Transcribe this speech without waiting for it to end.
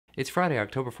It's Friday,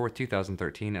 October 4th,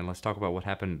 2013, and let's talk about what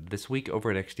happened this week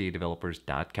over at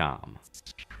xdadevelopers.com.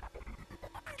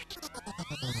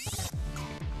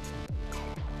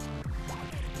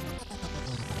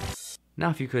 Now,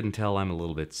 if you couldn't tell, I'm a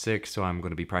little bit sick, so I'm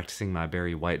going to be practicing my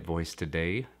Barry White voice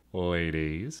today,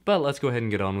 ladies. But let's go ahead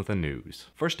and get on with the news.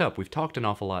 First up, we've talked an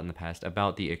awful lot in the past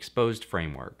about the Xposed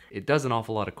Framework. It does an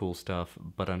awful lot of cool stuff,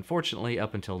 but unfortunately,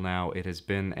 up until now, it has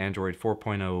been Android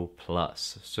 4.0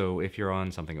 plus. So if you're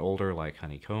on something older like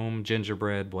Honeycomb,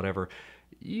 Gingerbread, whatever,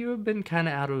 you've been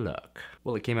kinda out of luck.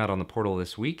 Well, it came out on the portal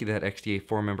this week that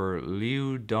XDA4 member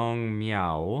Liu Dong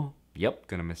Miao, yep,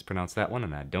 gonna mispronounce that one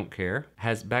and I don't care,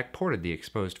 has backported the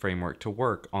Xposed framework to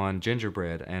work on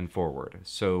Gingerbread and forward.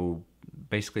 So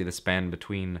basically the span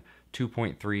between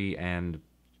 2.3 and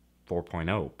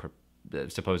 4.0,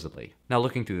 supposedly. Now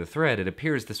looking through the thread, it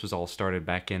appears this was all started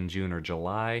back in June or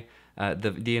July.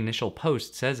 The initial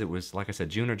post says it was, like I said,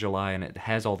 June or July, and it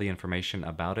has all the information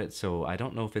about it, so I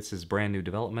don't know if it's his brand new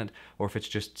development or if it's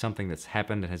just something that's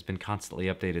happened and has been constantly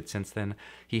updated since then.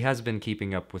 He has been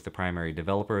keeping up with the primary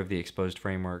developer of the Xposed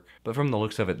framework, but from the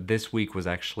looks of it, this week was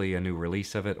actually a new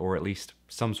release of it, or at least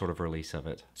some sort of release of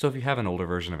it. So if you have an older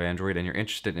version of Android and you're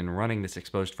interested in running this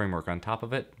Xposed framework on top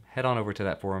of it, head on over to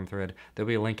that forum thread. There'll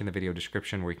be a link in the video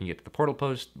description where you can get to the portal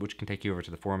post, which can take you over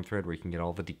to the forum thread where you can get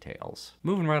all the details.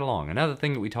 Moving right along, another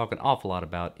thing that we talk an awful lot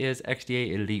about is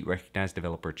XDA Elite recognized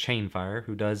developer Chainfire,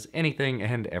 who does anything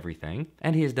and everything,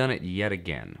 and he has done it yet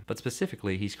again. But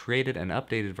specifically, he's created an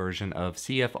updated version of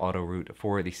CF Autoroute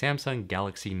for the Samsung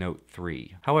Galaxy Note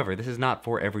 3. However, this is not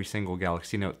for every single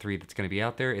Galaxy Note 3 that's going to be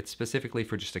out there. It's specifically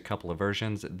for just a couple of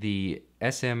versions. The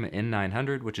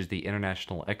SM-N900, which is the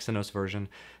international Exynos version,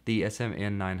 the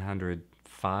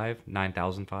SM-N905,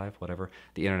 9005, whatever,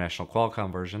 the international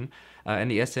Qualcomm version,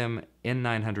 and the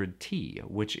SM-N900T,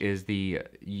 which is the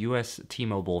US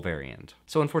T-Mobile variant.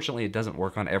 So unfortunately it doesn't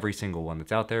work on every single one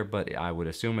that's out there, but I would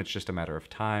assume it's just a matter of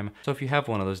time. So if you have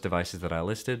one of those devices that I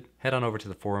listed, head on over to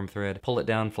the forum thread, pull it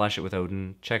down, flash it with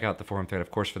Odin, check out the forum thread, of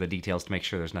course, for the details to make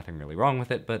sure there's nothing really wrong with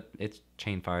it, but it's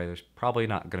Chainfire, there's probably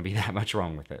not going to be that much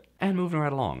wrong with it. And moving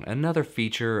right along, another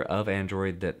feature of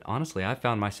Android that honestly I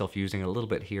found myself using a little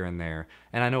bit here and there,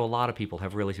 and I know a lot of people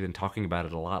have really been talking about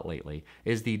it a lot lately,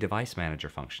 is the device manager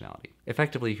functionality.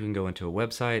 Effectively, you can go into a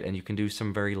website and you can do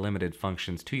some very limited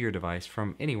functions to your device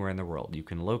from anywhere in the world. You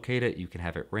can locate it, you can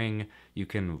have it ring, you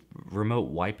can remote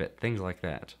wipe it, things like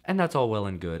that. And that's all well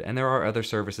and good, and there are other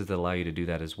services that allow you to do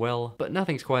that as well, but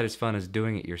nothing's quite as fun as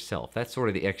doing it yourself. That's sort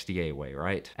of the XDA way,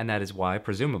 right? And that is why,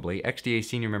 presumably, XDA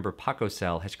senior member Paco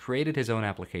Sal has created his own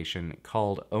application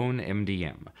called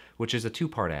OwnMDM, which is a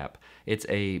two-part app. It's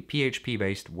a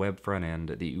PHP-based web front end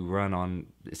that you run on,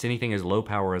 it's anything as low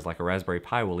power as like a Raspberry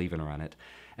Pi will even run it.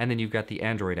 And then you've got the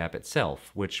Android app itself,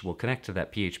 which will connect to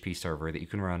that PHP server that you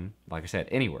can run, like I said,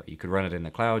 anywhere. You could run it in the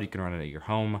cloud, you can run it at your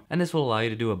home, and this will allow you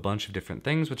to do a bunch of different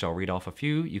things, which I'll read off a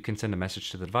few. You can send a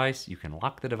message to the device, you can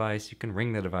lock the device, you can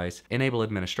ring the device, enable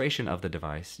administration of the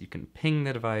device, you can ping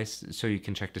the device so you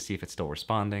can check to see if it's still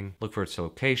responding, look for its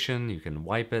location, you can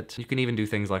wipe it, you can even do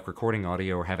things like recording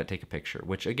audio or have it take a picture,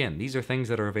 which again, these are things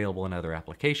that are available in other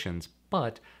applications,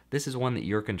 but this is one that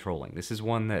you're controlling. This is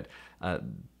one that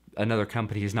another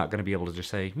company is not going to be able to just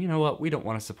say, you know what, we don't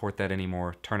want to support that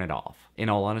anymore, turn it off. In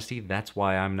all honesty, that's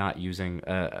why I'm not using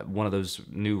one of those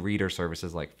new reader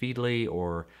services like Feedly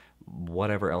or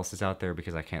whatever else is out there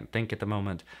because I can't think at the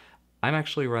moment. I'm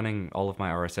actually running all of my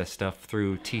RSS stuff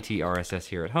through TTRSS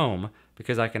here at home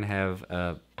because I can have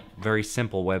a very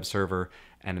simple web server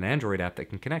and an Android app that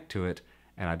can connect to it,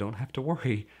 and I don't have to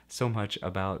worry so much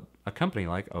about a company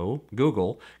like,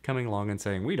 Google, coming along and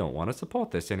saying, we don't want to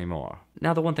support this anymore.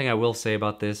 Now, the one thing I will say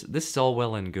about this is all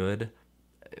well and good.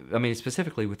 I mean,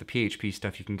 specifically with the PHP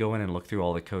stuff, you can go in and look through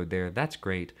all the code there. That's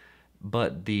great.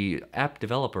 But the app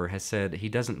developer has said he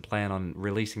doesn't plan on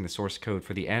releasing the source code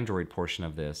for the Android portion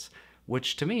of this,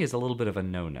 which to me is a little bit of a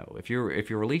no-no. If you're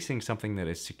releasing something that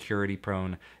is security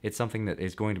prone, it's something that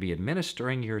is going to be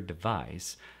administering your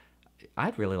device,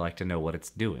 I'd really like to know what it's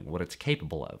doing, what it's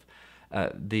capable of.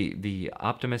 The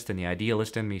optimist and the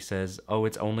idealist in me says, oh,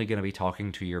 it's only going to be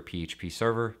talking to your PHP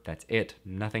server. That's it,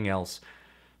 nothing else.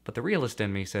 But the realist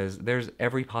in me says there's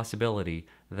every possibility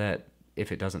that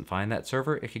if it doesn't find that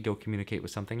server, it could go communicate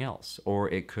with something else, or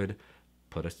it could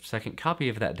put a second copy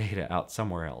of that data out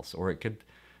somewhere else, or it could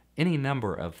any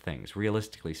number of things,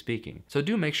 realistically speaking. So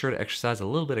do make sure to exercise a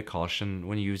little bit of caution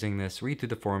when using this. Read through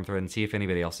the forum thread and see if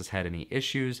anybody else has had any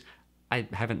issues. I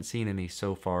haven't seen any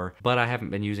so far, but I haven't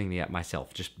been using the app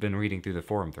myself, just been reading through the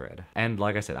forum thread. And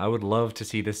like I said, I would love to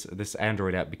see this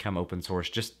Android app become open source,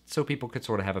 just so people could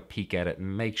sort of have a peek at it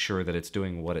and make sure that it's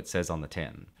doing what it says on the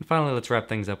tin. And finally, let's wrap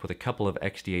things up with a couple of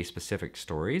XDA specific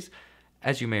stories.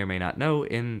 As you may or may not know,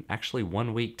 in actually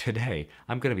 1 week today,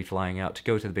 I'm going to be flying out to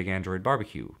go to the Big Android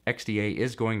BBQ. XDA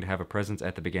is going to have a presence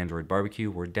at the Big Android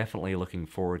BBQ. We're definitely looking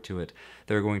forward to it.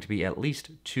 There are going to be at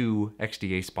least 2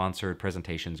 XDA-sponsored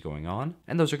presentations going on,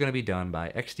 and those are going to be done by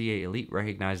XDA Elite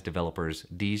Recognized developers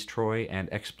Deez Troy and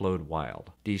Xposed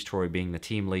Wild. Deez Troy being the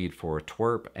team lead for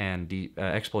Twerp, and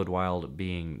Xposed Wild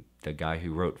being the guy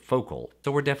who wrote Focal.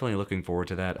 So we're definitely looking forward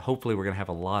to that. Hopefully we're going to have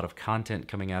a lot of content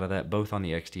coming out of that, both on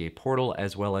the XDA portal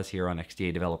as well as here on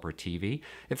XDA Developer TV.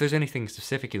 If there's anything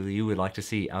specifically you would like to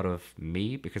see out of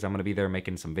me, because I'm going to be there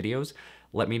making some videos,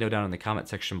 let me know down in the comment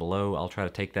section below. I'll try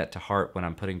to take that to heart when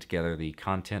I'm putting together the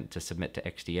content to submit to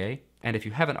XDA. And if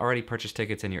you haven't already purchased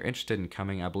tickets and you're interested in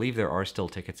coming, I believe there are still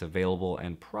tickets available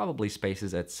and probably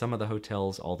spaces at some of the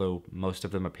hotels, although most of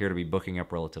them appear to be booking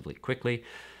up relatively quickly.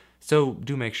 So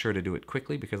do make sure to do it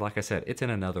quickly because, like I said, it's in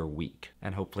another week,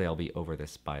 and hopefully I'll be over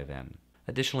this by then.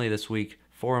 Additionally, this week,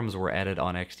 forums were added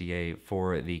on XDA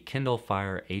for the Kindle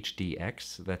Fire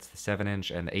HDX. That's the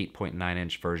 7-inch and the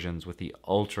 8.9-inch versions with the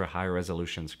ultra high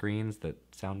resolution screens that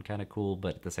sound kind of cool,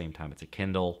 but at the same time it's a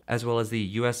Kindle, as well as the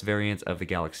US variant of the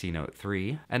Galaxy Note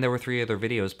 3. And there were 3 other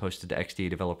videos posted to XDA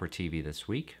Developer TV this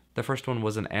week. The first one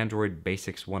was an Android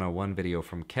Basics 101 video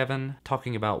from Kevin,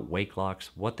 talking about wake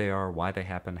locks, what they are, why they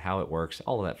happen, how it works,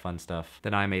 all of that fun stuff.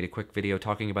 Then I made a quick video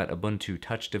talking about Ubuntu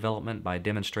Touch development by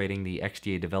demonstrating the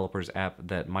XDA Developers app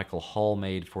that Michael Hall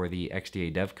made for the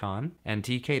XDA DevCon. And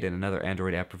TK did another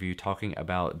Android app review talking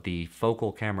about the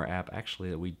Focal camera app, actually,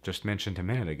 that we just mentioned a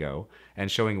minute ago,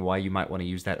 and showing why you might want to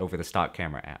use that over the stock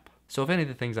camera app. So if any of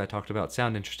the things I talked about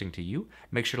sound interesting to you,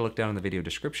 make sure to look down in the video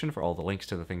description for all the links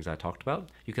to the things I talked about.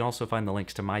 You can also find the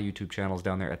links to my YouTube channels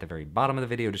down there at the very bottom of the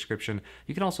video description.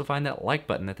 You can also find that like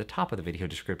button at the top of the video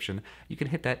description. You can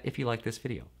hit that if you like this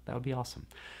video. That would be awesome.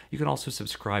 You can also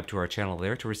subscribe to our channel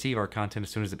there to receive our content as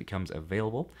soon as it becomes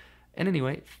available. And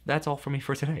anyway, that's all for me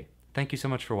for today. Thank you so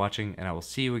much for watching, and I will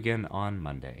see you again on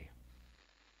Monday.